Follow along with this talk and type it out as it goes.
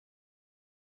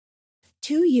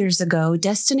2 years ago,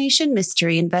 Destination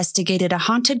Mystery investigated a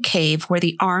haunted cave where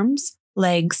the arms,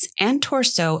 legs, and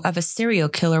torso of a serial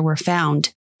killer were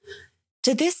found.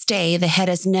 To this day, the head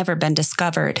has never been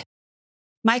discovered.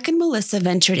 Mike and Melissa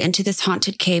ventured into this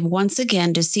haunted cave once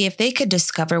again to see if they could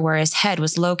discover where his head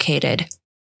was located.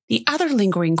 The other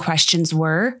lingering questions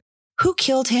were, who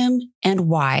killed him and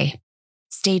why?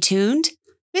 Stay tuned.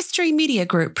 Mystery Media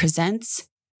Group presents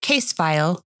Case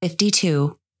File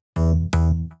 52.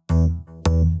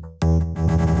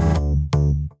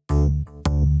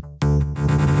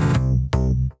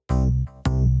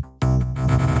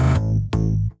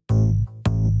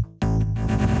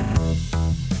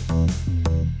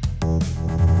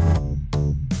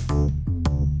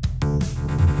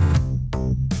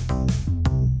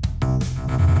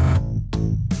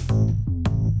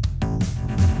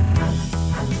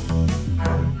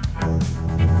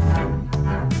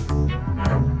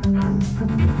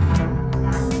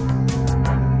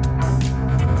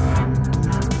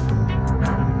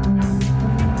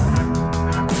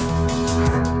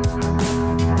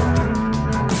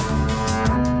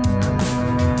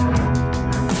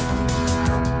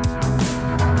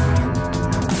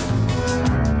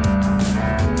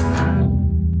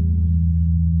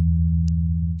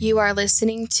 You are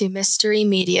listening to Mystery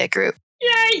Media Group.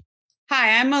 Yay!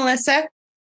 Hi, I'm Melissa.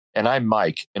 And I'm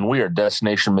Mike, and we are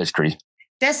Destination Mystery.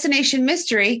 Destination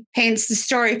Mystery paints the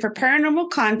story for paranormal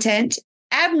content,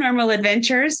 abnormal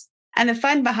adventures, and the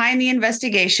fun behind the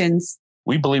investigations.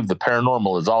 We believe the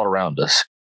paranormal is all around us.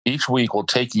 Each week we'll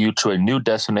take you to a new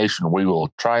destination where we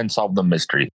will try and solve the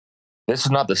mystery. This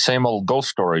is not the same old ghost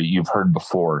story you've heard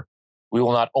before. We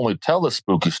will not only tell the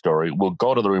spooky story, we'll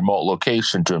go to the remote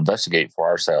location to investigate for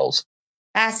ourselves.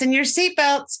 Fasten your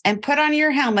seatbelts and put on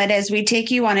your helmet as we take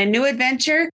you on a new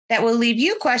adventure that will leave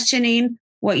you questioning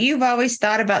what you've always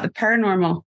thought about the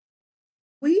paranormal.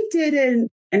 We did an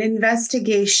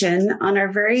investigation on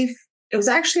it was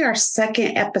actually our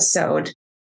second episode.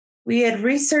 We had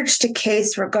researched a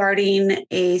case regarding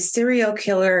a serial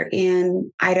killer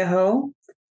in Idaho,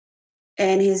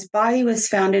 and his body was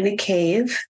found in a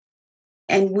cave.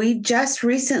 And we just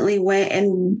recently went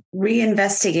and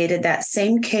reinvestigated that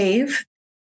same cave.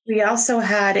 We also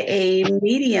had a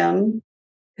medium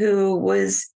who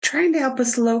was trying to help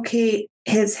us locate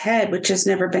his head, which has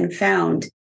never been found.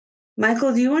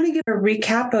 Michael, do you want to give a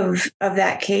recap of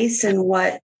that case and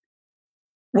what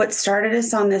started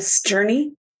us on this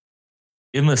journey?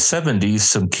 In the 70s,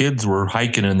 some kids were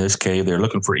hiking in this cave. They're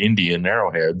looking for Indian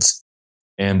arrowheads,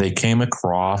 and they came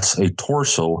across a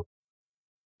torso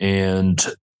and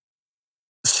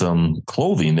some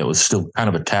clothing that was still kind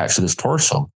of attached to this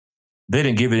torso. They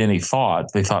didn't give it any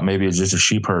thought. They thought maybe it was just a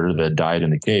sheep herder that died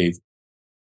in the cave.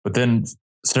 But then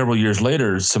several years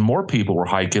later, some more people were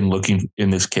hiking, looking in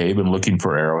this cave and looking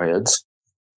for arrowheads,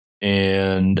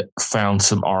 and found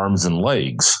some arms and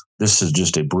legs. This is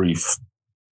just a brief,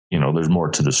 there's more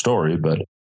to the story, but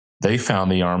they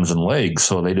found the arms and legs.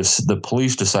 So the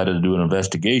police decided to do an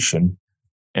investigation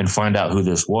and find out who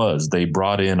this was. They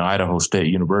brought in Idaho State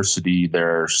University,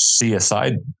 their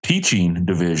CSI teaching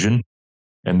division,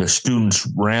 and the students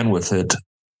ran with it.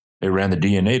 They ran the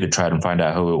DNA to try and find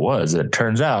out who it was. And it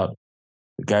turns out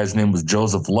the guy's name was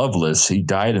Joseph Lovelace. He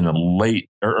died in the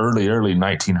early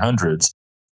 1900s.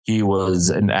 He was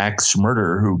an axe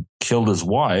murderer who killed his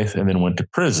wife and then went to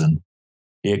prison.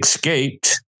 He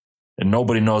escaped, and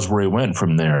nobody knows where he went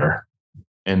from there.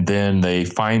 And then they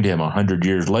find him 100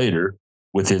 years later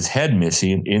with his head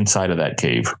missing inside of that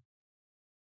cave.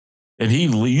 And he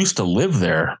used to live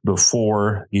there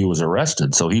before he was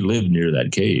arrested. So he lived near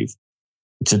that cave.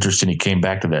 It's interesting he came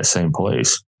back to that same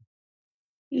place.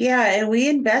 Yeah, and we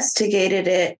investigated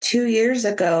it 2 years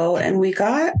ago, and we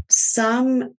got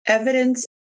some evidence.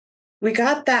 We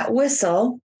got that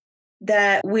whistle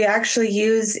that we actually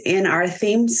use in our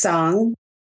theme song.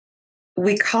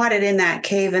 We caught it in that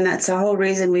cave, and that's the whole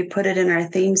reason we put it in our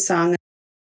theme song.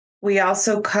 We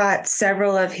also caught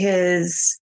several of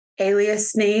his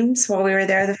alias names while we were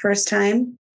there the first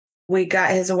time. We got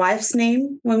his wife's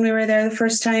name when we were there the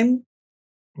first time.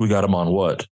 We got him on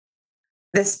what?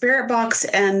 The spirit box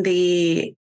and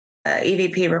the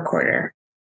EVP recorder.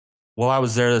 Well, I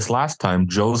was there this last time.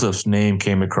 Joseph's name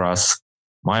came across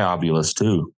my obulus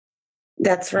too.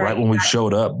 That's right. Right when we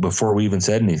showed up, before we even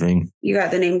said anything. You got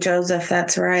the name Joseph.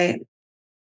 That's right.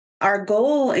 Our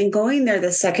goal in going there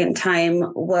the second time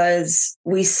was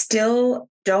we still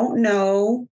don't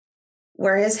know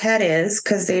where his head is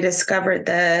because they discovered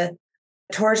the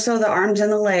torso, the arms,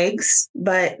 and the legs,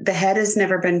 but the head has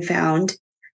never been found.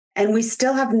 And we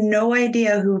still have no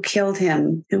idea who killed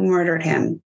him, who murdered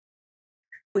him.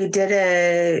 We did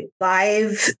a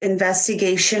live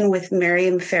investigation with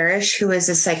Miriam Farish, who is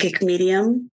a psychic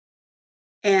medium.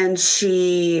 And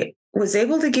she was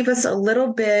able to give us a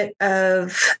little bit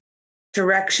of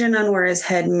direction on where his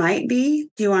head might be.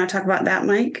 Do you want to talk about that,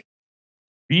 Mike?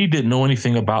 We didn't know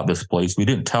anything about this place. We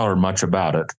didn't tell her much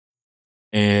about it.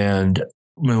 And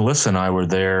Melissa and I were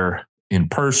there in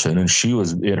person, and she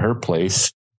was at her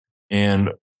place. And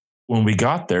when we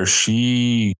got there,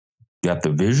 she got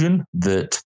the vision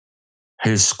that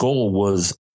his skull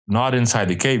was not inside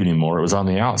the cave anymore. It was on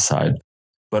the outside,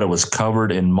 but it was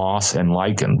covered in moss and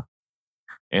lichen.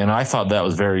 And I thought that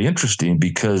was very interesting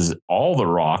because all the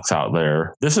rocks out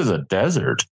there, this is a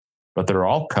desert, but they're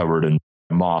all covered in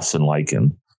moss and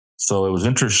lichen. So it was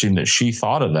interesting that she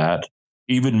thought of that.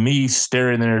 Even me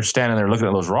standing there looking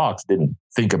at those rocks, didn't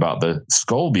think about the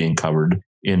skull being covered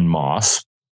in moss,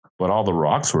 but all the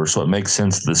rocks were. So it makes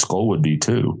sense the skull would be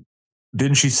too.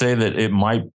 Didn't she say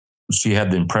that she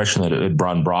had the impression that it had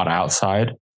been brought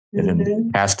outside and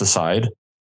then cast aside?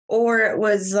 Or it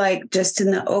was like just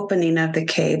in the opening of the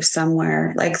cave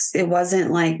somewhere. Like it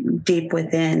wasn't like deep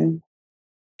within.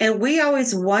 And we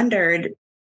always wondered,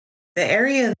 the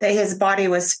area that his body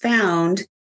was found,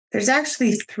 there's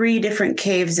actually 3 different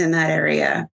caves in that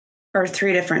area, or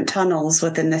 3 different tunnels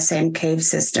within the same cave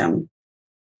system.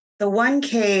 The one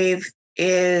cave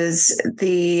is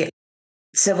the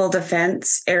civil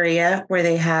defense area where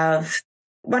they have.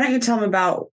 Why don't you tell them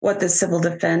about what the civil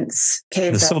defense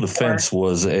cave is? The civil defense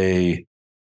was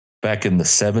back in the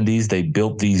 70s, they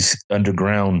built these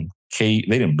underground cave.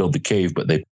 They didn't build the cave, but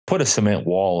they put a cement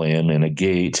wall in and a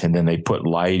gate, and then they put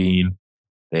lighting.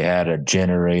 They had a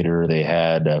generator, they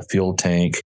had a fuel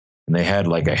tank, and they had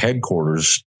like a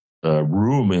headquarters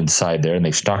room inside there, and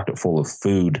they stocked it full of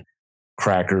food,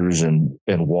 crackers and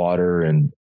water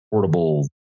and portable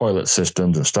toilet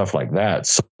systems and stuff like that,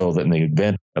 so that in the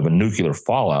event of a nuclear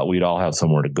fallout, we'd all have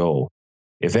somewhere to go.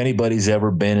 If anybody's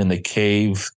ever been in the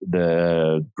cave,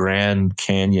 the Grand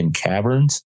Canyon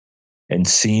Caverns, and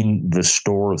seen the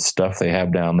store of stuff they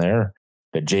have down there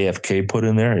that JFK put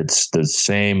in there, it's the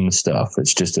same stuff.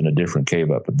 It's just in a different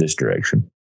cave up in this direction.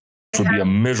 It would be a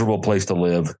miserable place to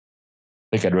live.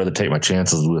 I think I'd rather take my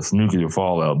chances with nuclear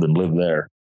fallout than live there.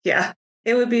 Yeah,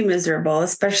 it would be miserable,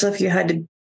 especially if you had to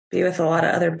be with a lot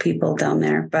of other people down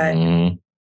there. But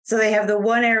so they have the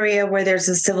one area where there's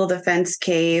a civil defense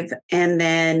cave, and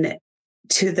then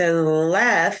to the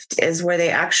left is where they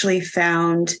actually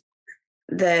found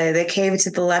the cave.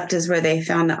 To the left is where they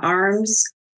found the arms,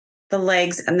 the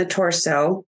legs, and the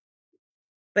torso.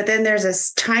 But then there's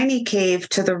this tiny cave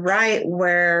to the right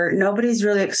where nobody's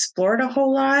really explored a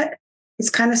whole lot. It's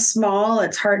kind of small.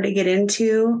 It's hard to get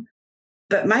into.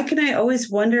 But Mike and I always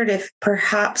wondered if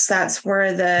perhaps that's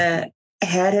where the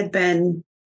head had been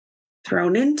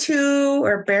thrown into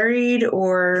or buried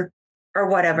or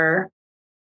whatever.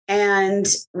 And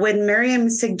when Miriam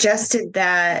suggested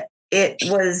that it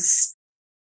was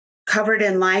covered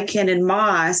in lichen and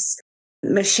moss,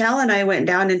 Michelle and I went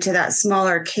down into that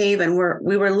smaller cave, and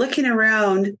we were looking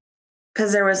around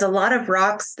because there was a lot of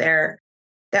rocks there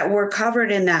that were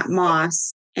covered in that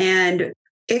moss. And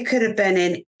it could have been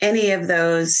in any of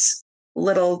those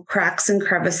little cracks and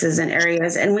crevices and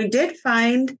areas. And we did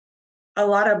find a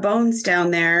lot of bones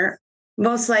down there,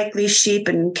 most likely sheep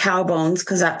and cow bones,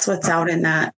 because that's what's out in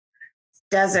that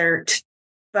desert.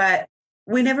 But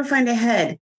we never find a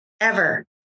head, ever.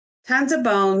 Tons of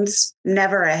bones,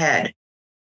 never a head.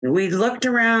 We looked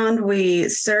around, we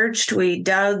searched, we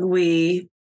dug, we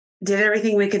did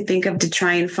everything we could think of to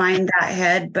try and find that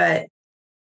head, but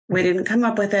we didn't come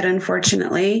up with it,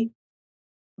 unfortunately.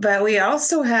 But we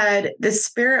also had the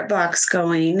spirit box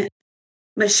going.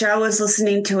 Michelle was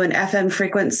listening to an FM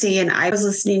frequency, and I was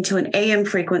listening to an AM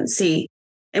frequency.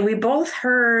 And we both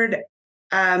heard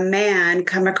a man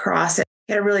come across it.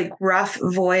 He had a really gruff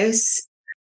voice.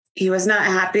 He was not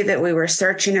happy that we were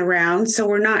searching around. So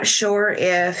we're not sure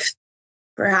if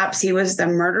perhaps he was the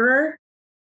murderer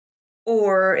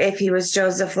or if he was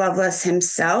Joseph Lovelace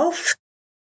himself.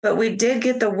 But we did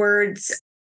get the words,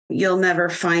 "You'll never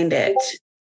find it."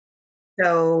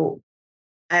 So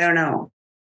I don't know.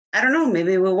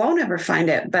 Maybe we won't ever find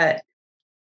it, but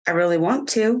I really want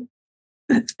to.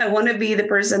 I want to be the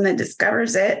person that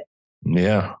discovers it.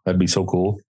 Yeah, that'd be so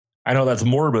cool. I know that's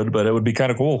morbid, but it would be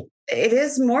kind of cool. It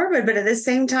is morbid, but at the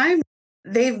same time,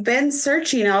 they've been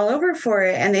searching all over for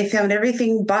it, and they found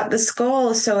everything but the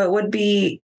skull. So it would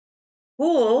be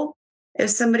cool if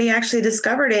somebody actually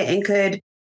discovered it and could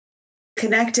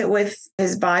connect it with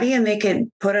his body, and they could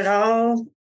put it all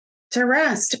to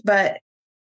rest. But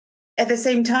At the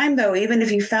same time, though, even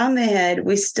if you found the head,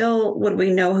 would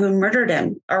we know who murdered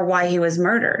him or why he was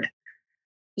murdered?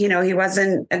 He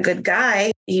wasn't a good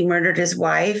guy. He murdered his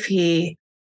wife. He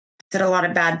did a lot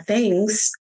of bad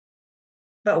things.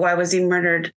 But why was he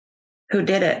murdered? Who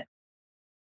did it?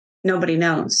 Nobody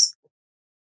knows.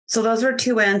 So those were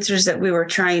two answers that we were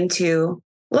trying to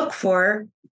look for.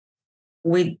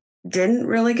 We didn't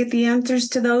really get the answers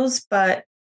to those, but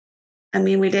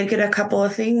we did get a couple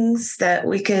of things that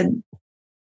we could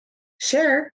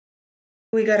share.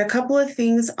 We got a couple of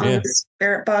things on the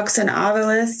spirit box and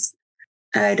Ovilus.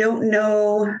 I don't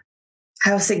know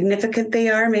how significant they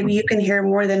are. Maybe you can hear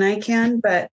more than I can,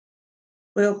 but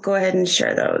we'll go ahead and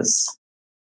share those.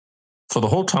 So the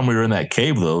whole time we were in that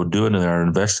cave, though, doing our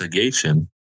investigation,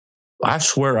 I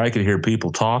swear I could hear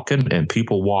people talking and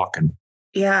people walking.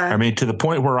 Yeah. To the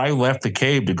point where I left the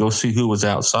cave to go see who was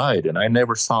outside, and I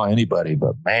never saw anybody,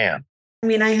 but man.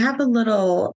 I have a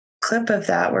little clip of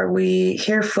that where we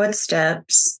hear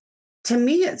footsteps. To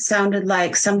me, it sounded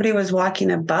like somebody was walking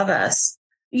above us.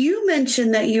 You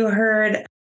mentioned that you heard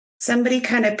somebody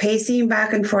kind of pacing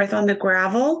back and forth on the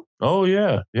gravel. Oh,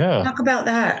 yeah. Yeah. Talk about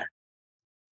that.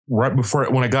 Right before,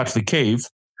 when I got to the cave,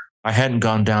 I hadn't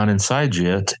gone down inside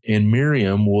yet, and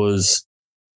Miriam was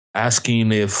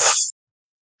asking if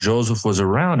Joseph was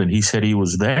around, and he said he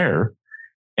was there.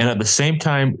 And at the same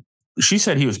time, she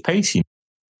said he was pacing.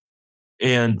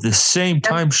 And the same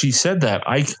time she said that,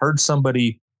 I heard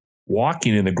somebody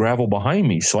walking in the gravel behind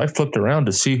me. So I flipped around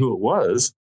to see who it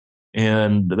was,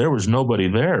 and there was nobody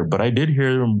there. But I did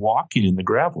hear him walking in the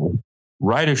gravel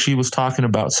right as she was talking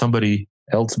about somebody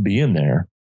else being there.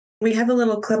 We have a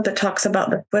little clip that talks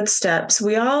about the footsteps.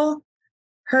 We all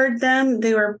heard them.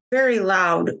 They were very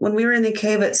loud. When we were in the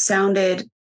cave, it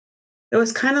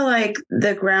was kind of like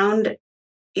the ground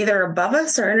either above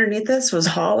us or underneath us was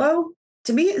hollow.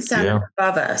 To me, it sounded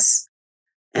above us.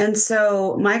 And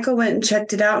so Michael went and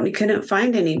checked it out, and he couldn't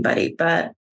find anybody.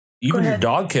 But even your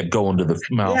dog kept going to the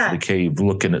mouth of the cave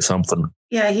looking at something.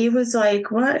 Yeah, he was like,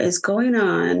 what is going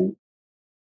on?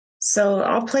 So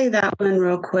I'll play that one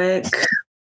real quick.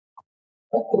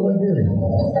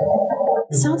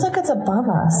 It sounds like it's above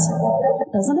us,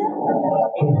 doesn't it?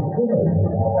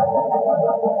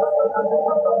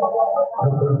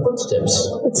 I've heard footsteps.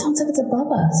 It sounds like it's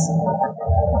above us.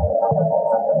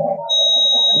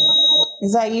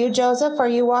 Is that you, Joseph? Are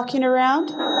you walking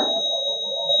around?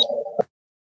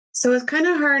 So it's kind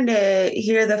of hard to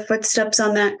hear the footsteps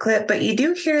on that clip, but you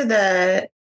do hear the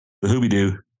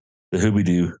hoobie-doo. The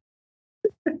hoobie-doo.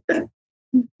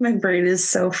 My brain is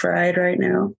so fried right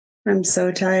now. I'm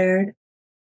so tired.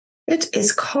 It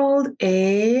is called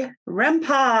a REM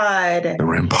pod. A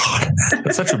REM pod.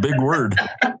 That's such a big word.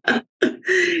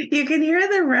 You can hear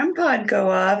the REM pod go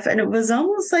off, and it was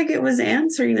almost like it was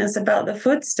answering us about the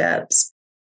footsteps.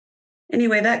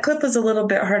 Anyway, that clip was a little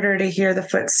bit harder to hear the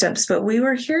footsteps, but we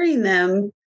were hearing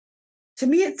them. To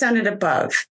me, it sounded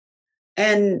above.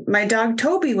 And my dog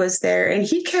Toby was there, and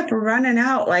he kept running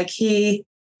out like he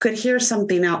could hear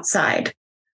something outside.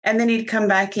 And then he'd come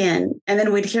back in, and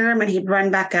then we'd hear him, and he'd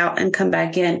run back out and come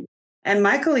back in. And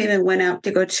Michael even went out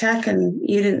to go check, and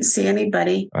you didn't see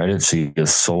anybody. I didn't see a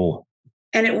soul.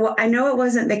 And I know it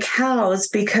wasn't the cows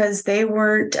because they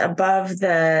weren't above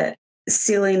the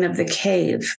ceiling of the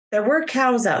cave. There were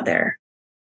cows out there,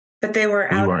 but they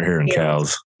were out. You weren't hearing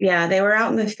cows. Yeah, they were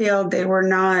out in the field. They were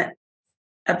not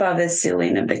above the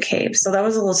ceiling of the cave. So that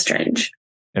was a little strange.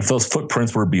 If those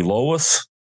footprints were below us,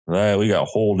 we got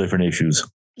whole different issues.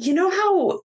 You know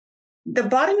how the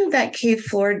bottom of that cave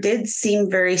floor did seem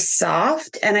very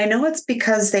soft. And I know it's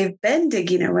because they've been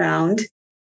digging around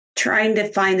trying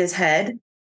to find his head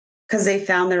because they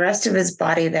found the rest of his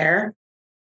body there.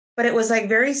 But it was like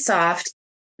very soft.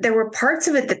 There were parts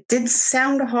of it that did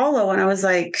sound hollow. And I was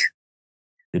like,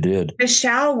 it did.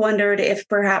 Michelle wondered if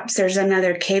perhaps there's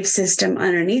another cave system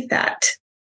underneath that.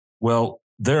 Well,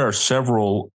 there are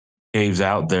several caves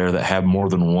out there that have more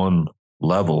than one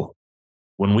level.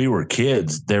 When we were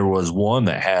kids, there was one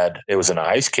it was an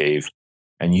ice cave,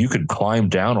 and you could climb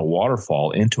down a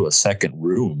waterfall into a second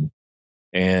room.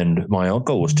 And my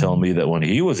uncle was telling me that when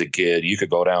he was a kid, you could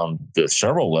go down to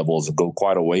several levels and go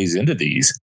quite a ways into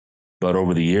these. But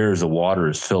over the years, the water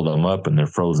has filled them up and they're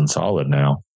frozen solid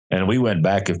now. And we went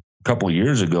back a couple of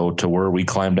years ago to where we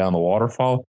climbed down the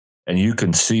waterfall, and you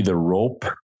can see the rope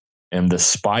and the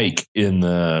spike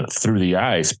through the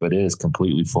ice, but it is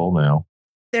completely full now.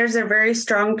 There's a very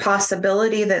strong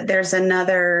possibility that there's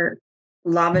another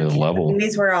lava tube. Level.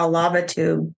 These were all lava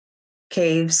tube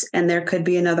caves, and there could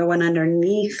be another one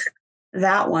underneath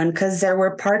that one because there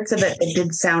were parts of it that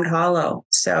did sound hollow.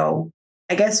 So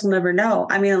I guess we'll never know.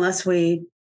 I mean, unless we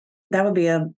That would be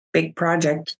a big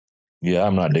project. Yeah,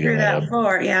 I'm not digging that up.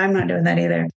 Floor. Yeah, I'm not doing that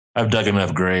either. I've dug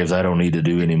enough graves. I don't need to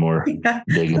do any more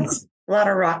digging. A lot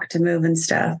of rock to move and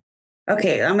stuff.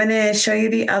 Okay, I'm going to show you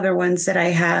the other ones that I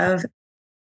have.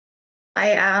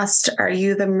 I asked, are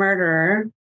you the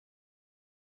murderer?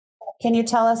 Can you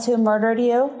tell us who murdered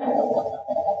you?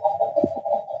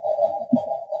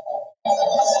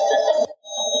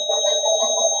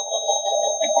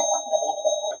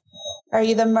 Are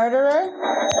you the murderer?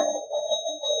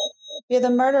 If you're the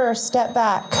murderer, step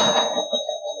back.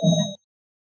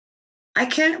 I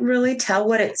can't really tell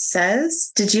what it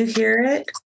says. Did you hear it?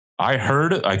 I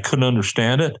heard it. I couldn't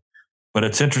understand it. But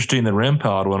it's interesting that REM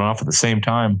pod went off at the same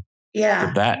time.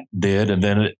 Yeah. That did. And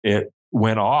then it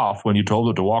went off when you told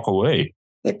it to walk away.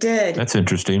 It did. That's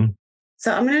interesting.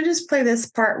 So I'm going to just play this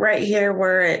part right here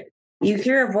where you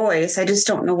hear a voice. I just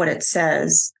don't know what it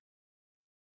says.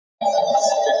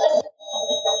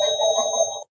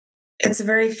 It's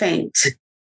very faint.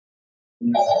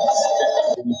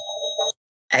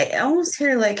 I almost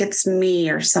hear like it's me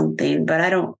or something, but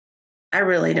I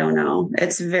really don't know.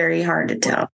 It's very hard to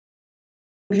tell.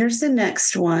 Here's the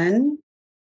next one.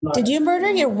 Did you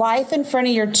murder your wife in front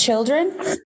of your children?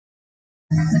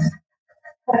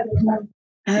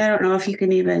 I don't know if you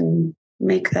can even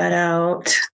make that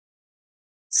out.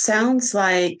 Sounds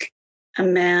like a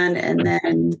man and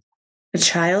then a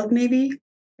child, maybe.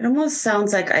 It almost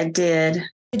sounds like I did.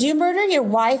 Did you murder your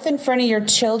wife in front of your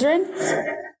children?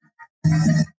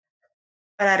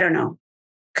 But I don't know.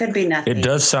 Could be nothing. It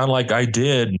does sound like I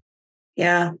did.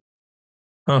 Yeah.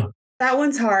 Huh. That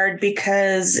one's hard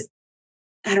because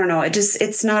I don't know.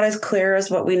 It's not as clear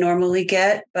as what we normally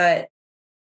get. But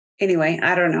anyway,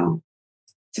 I don't know.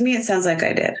 To me, it sounds like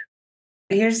I did.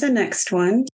 Here's the next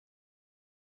one.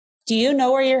 Do you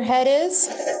know where your head is?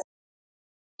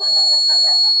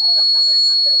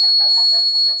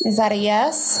 Is that a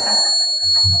yes?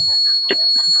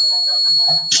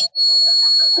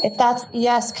 If that's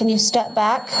yes, can you step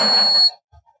back?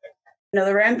 No,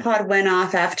 the REM pod went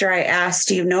off after I asked,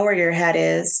 do you know where your head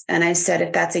is? And I said,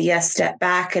 if that's a yes, step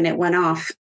back, and it went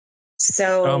off.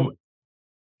 So,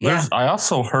 yeah. I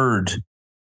also heard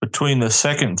between the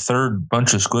second and third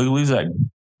bunch of squigglies that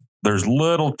there's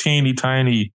little teeny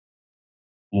tiny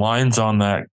lines on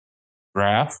that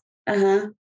graph. Uh-huh.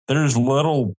 There's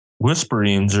little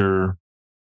whisperings or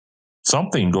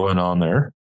something going on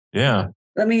there. Yeah.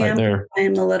 Let me right there.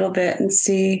 Him a little bit and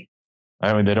see.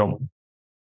 I mean,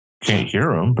 can't hear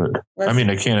them, but I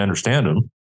can't understand them.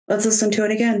 Let's listen to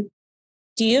it again.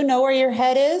 Do you know where your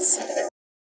head is?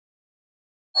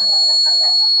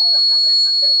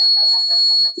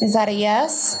 Is that a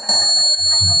yes?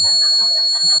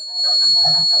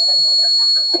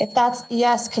 If that's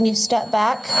yes, can you step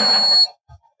back? I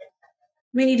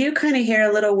mean, you do kind of hear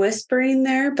a little whispering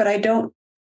there, but I don't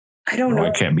know.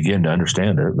 I can't begin to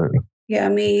understand it, but yeah,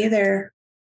 me either.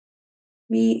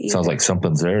 Sounds like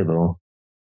something's there, though.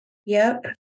 Yep.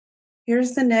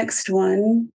 Here's the next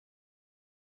one.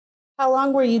 How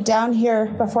long were you down here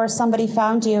before somebody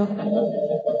found you?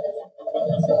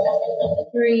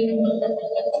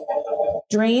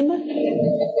 Dream?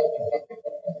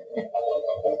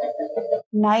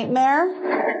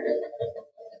 Nightmare?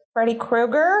 Freddy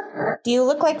Krueger? Do you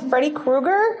look like Freddy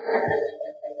Krueger?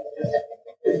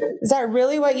 Is that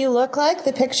really what you look like?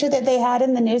 The picture that they had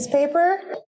in the newspaper?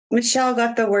 Michelle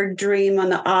got the word dream on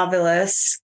the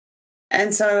obelisk.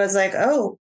 And so I was like,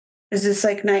 oh, is this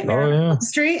like Nightmare on Elm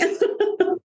Street?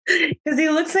 Because he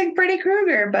looks like Freddy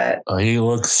Krueger, but... he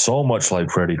looks so much like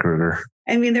Freddy Krueger.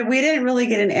 I mean, we didn't really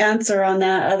get an answer on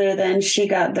that other than she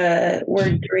got the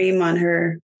word dream on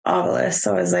her obelisk.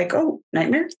 So I was like, oh,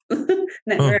 Nightmare?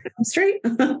 Nightmare on Elm Street?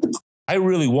 I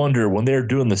really wonder when they're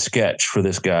doing the sketch for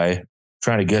this guy,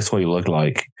 trying to guess what he looked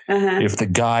like, if the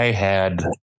guy had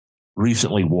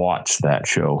recently watched that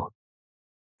show,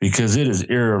 because it is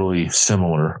eerily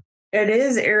similar. It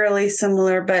is eerily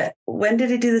similar, but when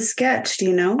did he do the sketch? Do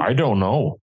you know? I don't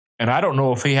know. And I don't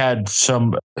know if he had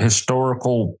some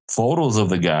historical photos of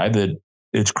the guy that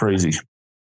it's crazy.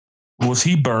 Was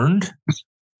he burned?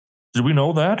 Did we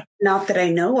know that? Not that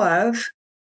I know of.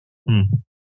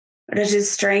 But it's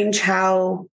just strange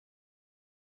how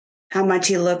much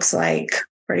he looks like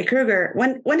Freddy Krueger.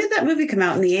 When did that movie come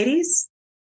out? In the 80s?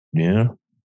 Yeah.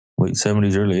 Late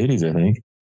 70s, early 80s, I think.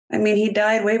 I mean, he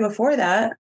died way before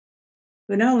that.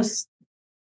 Who knows?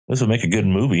 This would make a good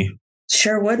movie.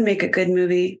 Sure would make a good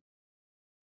movie.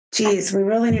 Geez, we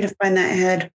really need to find that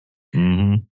head.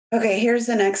 Mm-hmm. Okay, here's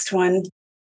the next one.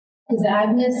 Is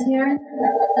Agnes here?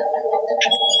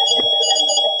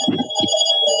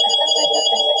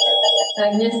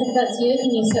 Agnes, if that's you,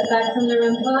 can you step back from the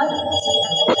REM pod?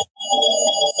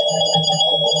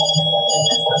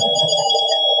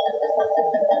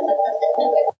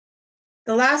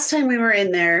 last time we were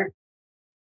in there,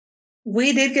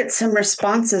 we did get some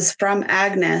responses from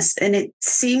Agnes, and it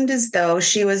seemed as though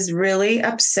she was really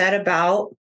upset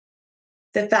about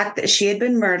the fact that she had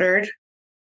been murdered,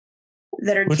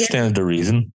 that her Which kids, stands to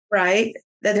reason. right,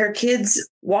 that her kids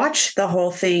watched the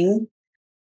whole thing.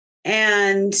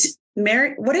 And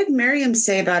what did Miriam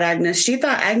say about Agnes? She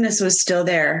thought Agnes was still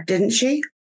there, didn't she?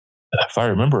 If I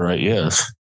remember right,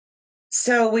 yes.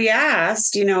 So we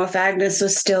asked, if Agnes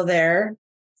was still there.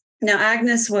 Now,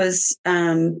 Agnes was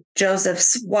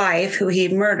Joseph's wife, who he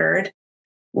murdered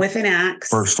with an axe.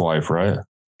 First wife, right?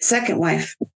 Second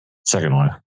wife. Second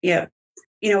wife. Yeah.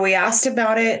 We asked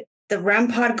about it. The REM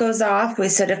pod goes off. We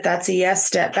said, if that's a yes,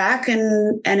 step back.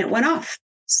 And it went off.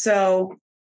 So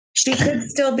she could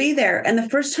still be there. And the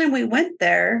first time we went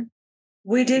there,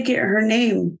 we did get her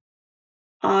name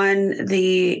on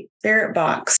the ferret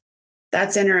box.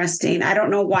 That's interesting. I don't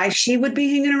know why she would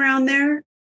be hanging around there,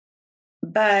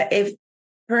 but if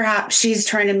perhaps she's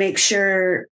trying to make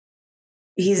sure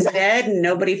he's dead and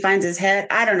nobody finds his head.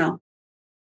 I don't know.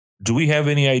 Do we have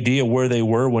any idea where they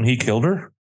were when he killed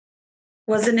her?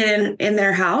 Wasn't it in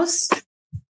their house?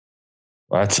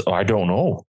 I don't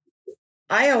know.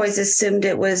 I always assumed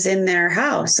it was in their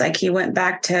house. Like he went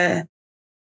back to.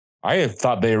 I had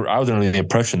thought I was under the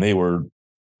impression they were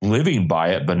living by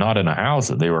it, but not in a house.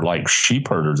 They were like sheep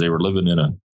herders. They were living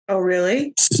in Oh,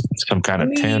 really? some kind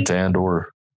of tent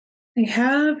or. I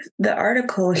have the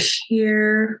article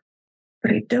here,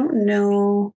 but I don't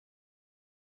know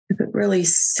if it really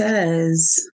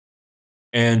says.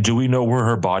 And do we know where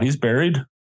her body's buried?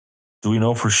 Do we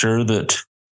know for sure that?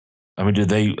 I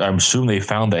mean, I'm assuming they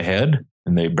found the head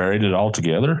and they buried it all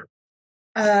together.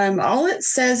 All it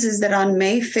says is that on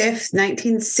May 5th,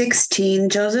 1916,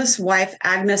 Joseph's wife,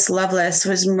 Agnes Lovelace,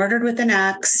 was murdered with an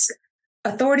axe.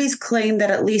 Authorities claim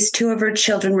that at least 2 of her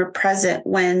children were present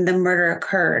when the murder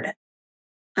occurred.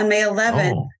 On May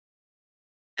 11th,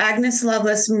 Agnes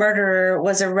Lovelace's murderer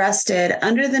was arrested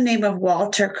under the name of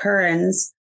Walter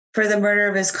Currens for the murder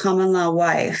of his common-law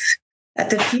wife. At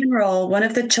the funeral, one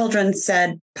of the children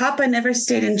said, "Papa never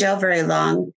stayed in jail very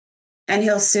long, and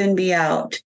he'll soon be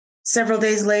out." Several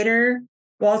days later,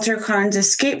 Walter Carnes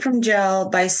escaped from jail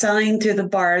by sawing through the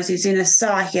bars using a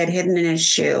saw he had hidden in his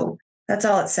shoe. That's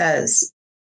all it says.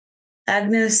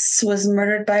 Agnes was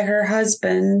murdered by her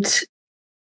husband,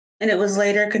 and it was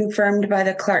later confirmed by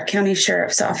the Clark County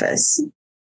Sheriff's Office.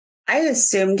 I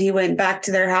assumed he went back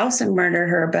to their house and murdered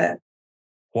her, but...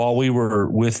 While we were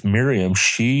with Miriam,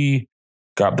 she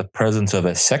got the presence of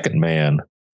a second man,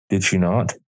 did she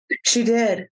not? She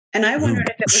did. And I wondered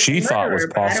if it was she thought was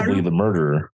possibly the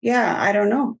murderer. Yeah, I don't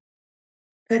know.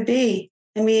 Could be.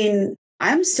 I mean,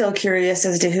 I'm still curious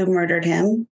as to who murdered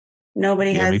him.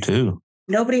 Me too.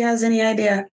 Nobody has any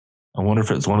idea. I wonder if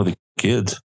it's one of the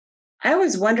kids. I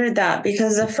always wondered that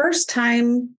because the first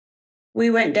time we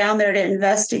went down there to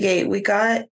investigate, we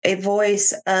got a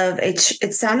voice of it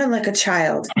sounded like a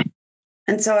child.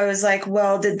 And so I was like,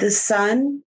 well, did the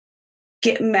son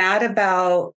get mad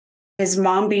about his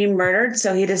mom being murdered,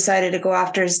 so he decided to go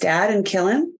after his dad and kill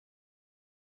him?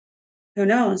 Who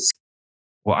knows?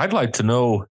 Well, I'd like to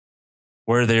know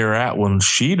where they were at when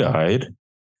she died,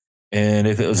 and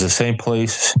if it was the same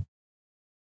place.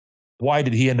 Why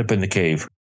did he end up in the cave?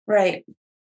 Right.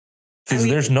 Because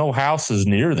there's no houses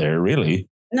near there, really.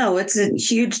 No, it's a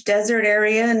huge desert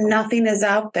area and nothing is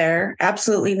out there.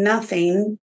 Absolutely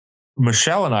nothing.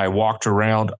 Michelle and I walked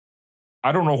around.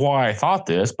 I don't know why I thought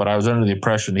this, but I was under the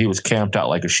impression he was camped out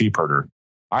like a sheep herder.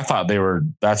 I thought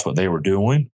that's what they were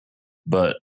doing,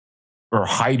 or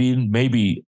hiding,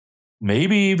 maybe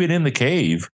even in the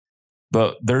cave.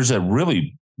 But there's a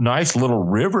really nice little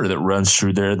river that runs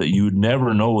through there that you would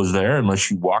never know was there unless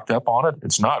you walked up on it.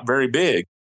 It's not very big,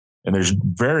 and there's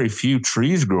very few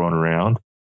trees growing around.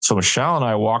 So Michelle and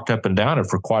I walked up and down it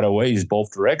for quite a ways,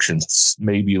 both directions,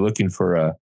 maybe looking for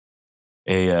a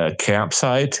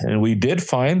campsite, and we did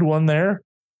find one there.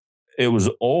 It was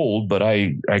old, but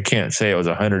I can't say it was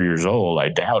 100 years old. I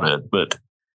doubt it, but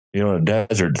in a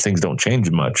desert, things don't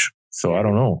change much. So I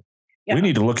don't know. Yeah. We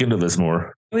need to look into this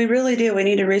more. We really do. We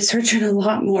need to research it a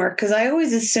lot more because I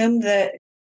always assumed that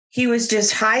he was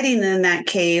just hiding in that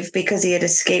cave because he had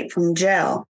escaped from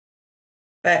jail.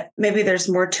 But maybe there's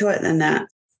more to it than that.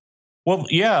 Well,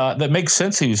 yeah, that makes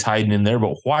sense. He was hiding in there,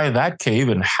 but why that cave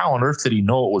and how on earth did he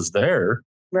know it was there?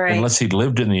 Right. Unless he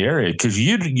lived in the area, because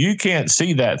you can't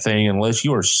see that thing unless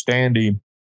you are standing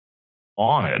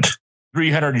on it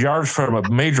 300 yards from a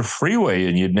major freeway.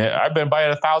 And I've been by it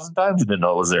 1,000 times and didn't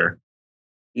know it was there.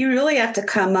 You really have to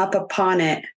come up upon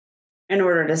it in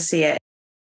order to see it.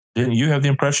 Didn't you have the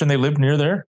impression they lived near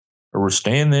there? or were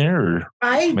staying there, or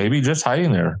maybe just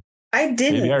hiding there. I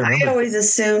didn't. I always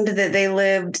assumed that they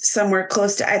lived somewhere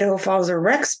close to Idaho Falls or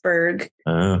Rexburg.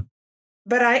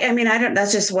 But I mean, I don't.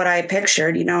 That's just what I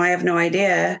pictured. I have no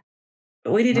idea.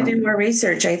 But we need to do more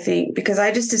research, I think, because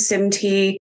I just assumed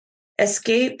he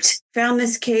escaped, found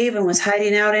this cave, and was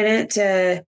hiding out in it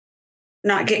to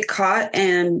not get caught.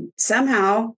 And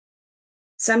somehow,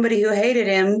 somebody who hated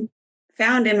him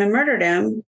found him and murdered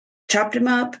him, chopped him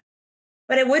up.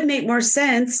 But it would make more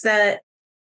sense that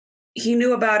he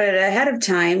knew about it ahead of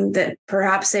time, that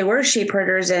perhaps they were sheep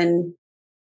herders and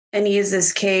used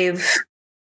this cave.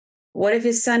 What if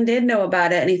his son did know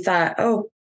about it and he thought, oh,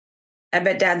 I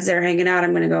bet Dad's there hanging out.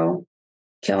 I'm going to go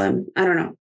kill him. I don't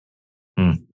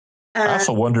know. I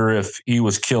also wonder if he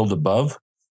was killed above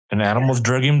and animals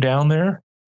drug him down there.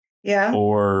 Yeah.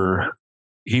 Or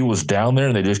he was down there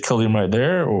and they just killed him right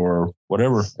there, or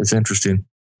whatever. It's interesting.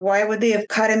 Why would they have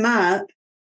cut him up?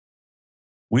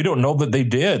 We don't know that they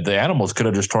did. The animals could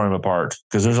have just torn him apart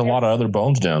because there's a lot of other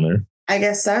bones down there. I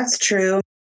guess that's true.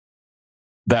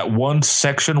 That one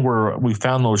section where we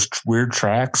found those weird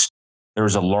tracks, there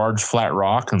was a large flat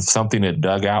rock and something that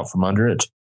dug out from under it.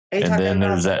 Are you talking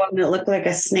about the one that looked like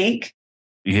a snake?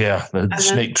 Yeah, the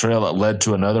snake trail that led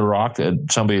to another rock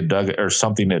that somebody dug, or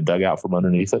something that dug out from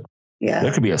underneath it. Yeah.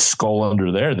 There could be a skull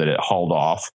under there that it hauled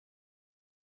off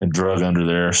and drug under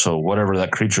there. So whatever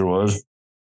that creature was,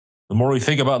 the more we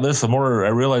think about this, the more I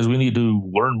realize we need to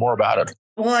learn more about it.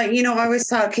 Well, I always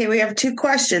thought, okay, we have two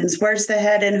questions. Where's the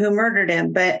head and who murdered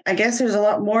him? But I guess there's a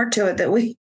lot more to it that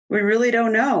we really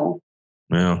don't know.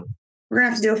 Yeah. We're going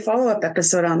to have to do a follow-up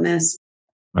episode on this.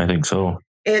 I think so.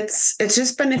 It's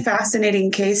just been a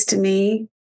fascinating case to me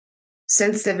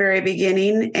since the very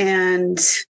beginning, and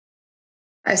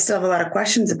I still have a lot of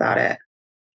questions about it.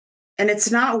 And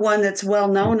it's not one that's well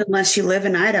known unless you live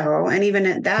in Idaho, and even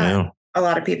at that, a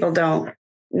lot of people don't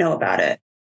know about it.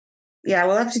 Yeah,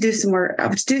 we'll have to do some more. I'll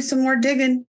have to do some more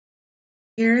digging.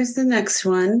 Here's the next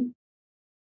one.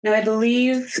 Now, I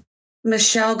believe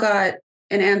Michelle got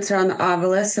an answer on the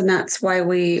obelisk, and that's why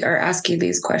we are asking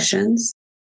these questions.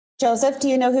 Joseph, do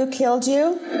you know who killed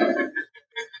you?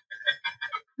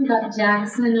 We got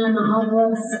Jackson on the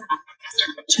obelisk.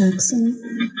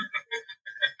 Jackson.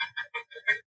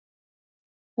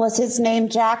 Was his name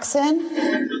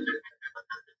Jackson?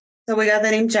 So we got the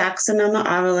name Jackson on the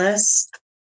obelisk.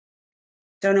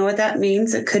 Don't know what that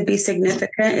means. It could be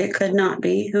significant. It could not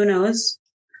be. Who knows?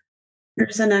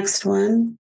 Here's the next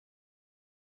one.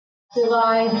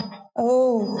 July.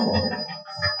 Oh.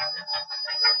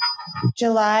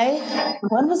 July?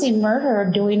 When was he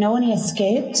murdered? Do we know when he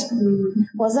escaped?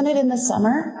 Wasn't it in the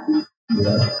summer?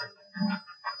 Yeah.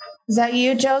 Is that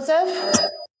you, Joseph?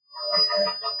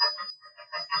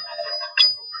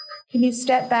 Can you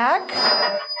step back?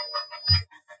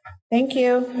 Thank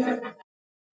you.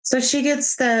 So she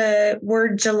gets the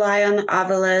word July on the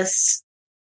obelisk.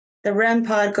 The REM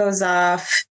pod goes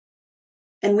off.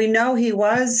 And we know he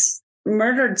was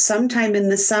murdered sometime in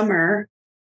the summer.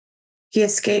 He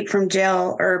escaped from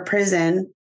jail or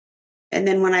prison. And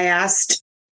then when I asked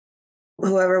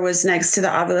whoever was next to the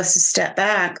obelisk to step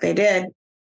back, they did.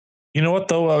 You know what,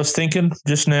 though, I was thinking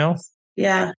just now?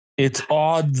 Yeah. It's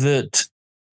odd that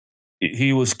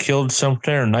he was killed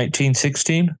somewhere in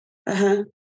 1916. Uh-huh.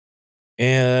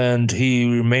 And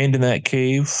he remained in that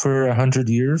cave for 100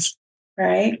 years.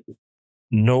 Right.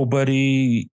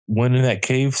 Nobody went in that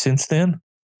cave since then?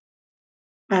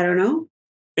 I don't know.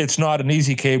 It's not an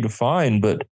easy cave to find,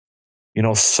 but,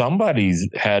 somebody's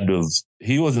had to have,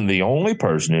 he wasn't the only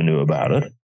person who knew about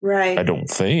it. Right. I don't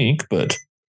think, but.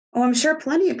 Oh, I'm sure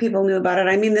plenty of people knew about it.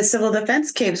 I mean, the civil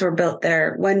defense caves were built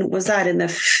there. When was that? In the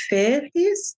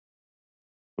 50s?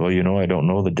 Well, I don't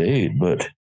know the date, but.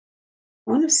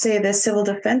 I want to say the civil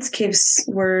defense caves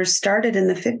were started in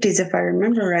the 50s, if I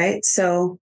remember right.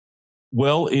 So.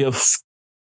 Well, if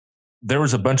there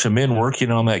was a bunch of men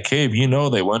working on that cave,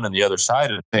 they went on the other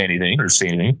side and say anything or see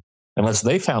anything, unless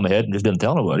they found the head and just didn't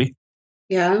tell nobody.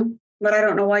 Yeah, but I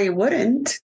don't know why you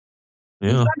wouldn't.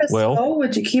 Yeah, well,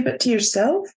 would you keep it to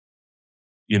yourself?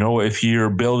 If you're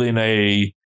building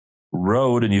a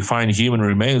road and you find human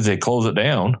remains, they close it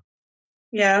down.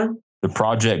 Yeah. The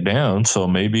project down. So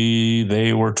maybe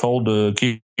they were told to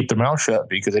keep their mouth shut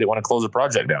because they didn't want to close the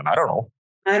project down. I don't know.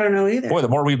 I don't know either. Boy, the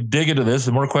more we dig into this,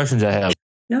 the more questions I have.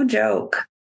 No joke.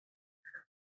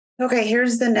 Okay,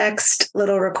 here's the next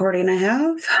little recording I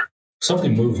have.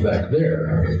 Something moved back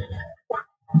there.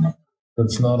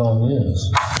 That's not on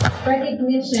this.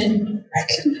 Recognition.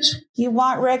 You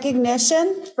want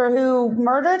recognition for who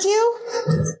murdered you?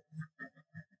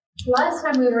 Last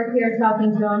time we were here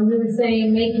talking to him, he was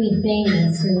saying, make me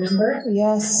famous, remember?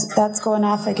 Yes, that's going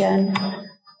off again.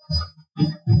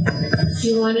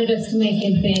 He wanted us to make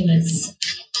him famous.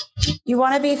 You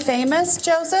want to be famous,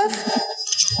 Joseph?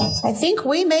 I think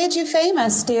we made you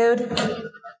famous, dude.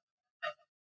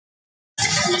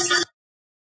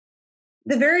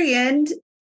 The very end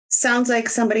sounds like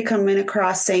somebody coming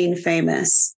across saying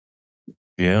famous.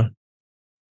 Yeah.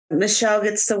 Michelle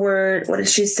gets the word, what did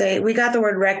she say? We got the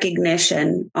word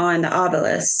recognition on the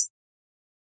obelisk.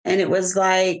 And it was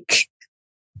like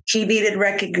he needed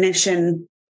recognition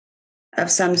of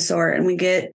some sort. And we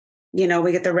get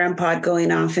the REM pod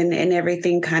going off and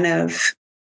everything kind of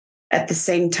at the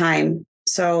same time.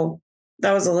 So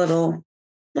that was a little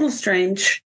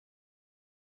strange.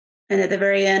 And at the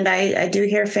very end, I do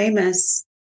hear famous.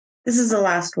 This is the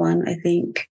last one, I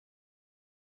think.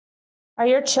 Are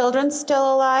your children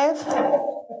still alive?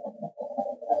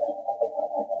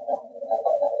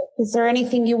 Is there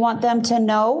anything you want them to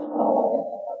know?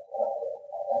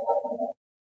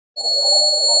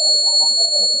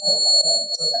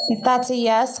 If that's a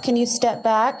yes, can you step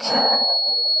back?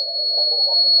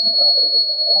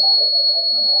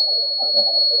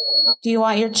 Do you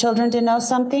want your children to know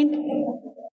something?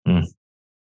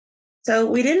 So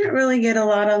we didn't really get a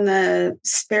lot on the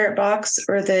spirit box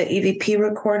or the EVP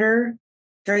recorder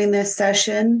during this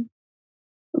session.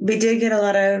 We did get a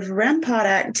lot of REM pod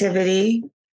activity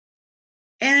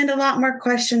and a lot more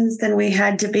questions than we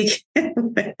had to begin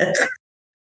with.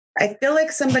 I feel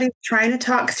like somebody's trying to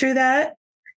talk through that.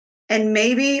 And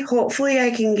maybe, hopefully,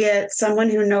 I can get someone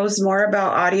who knows more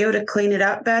about audio to clean it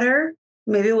up better.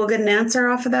 Maybe we'll get an answer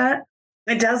off of that.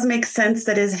 It does make sense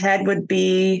that his head would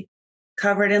be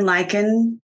covered in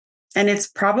lichen, and it's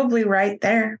probably right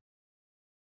there.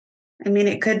 I mean,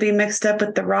 it could be mixed up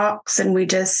with the rocks, and we'll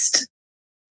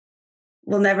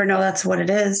never know that's what it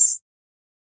is.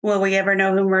 Will we ever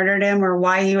know who murdered him or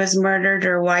why he was murdered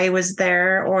or why he was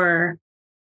there or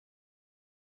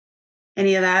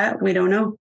any of that? We don't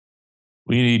know.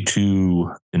 We need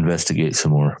to investigate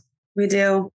some more. We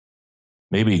do.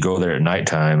 Maybe go there at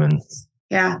nighttime and...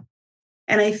 Yeah.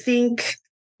 And I think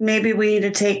maybe we need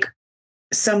to take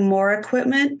some more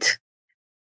equipment,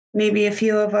 maybe a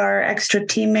few of our extra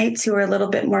teammates who are a little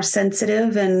bit more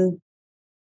sensitive and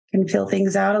can feel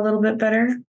things out a little bit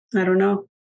better. I don't know.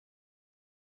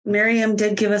 Miriam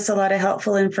did give us a lot of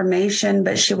helpful information,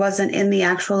 but she wasn't in the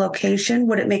actual location.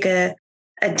 Would it make a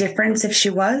difference if she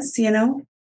was, I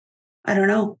don't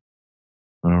know.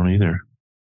 I don't either.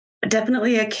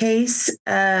 Definitely a case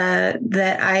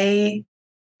that I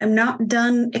am not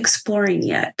done exploring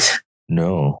yet.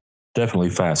 No. Definitely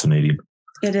fascinating.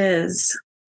 It is.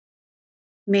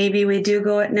 Maybe we do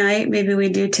go at night. Maybe we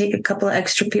do take a couple of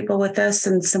extra people with us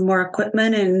and some more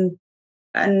equipment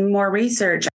and more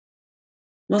research.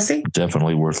 We'll see.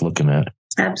 Definitely worth looking at.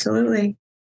 Absolutely.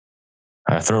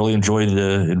 I thoroughly enjoyed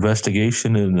the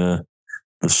investigation and the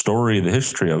story, the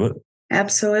history of it.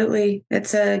 Absolutely.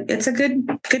 It's a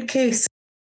good case.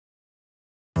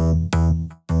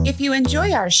 If you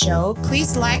enjoy our show,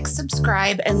 please like,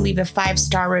 subscribe, and leave a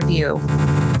 5-star review.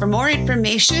 For more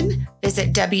information,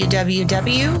 visit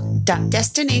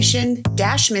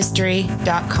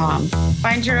www.destination-mystery.com.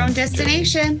 Find your own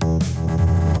destination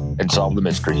And solve the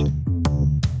mystery.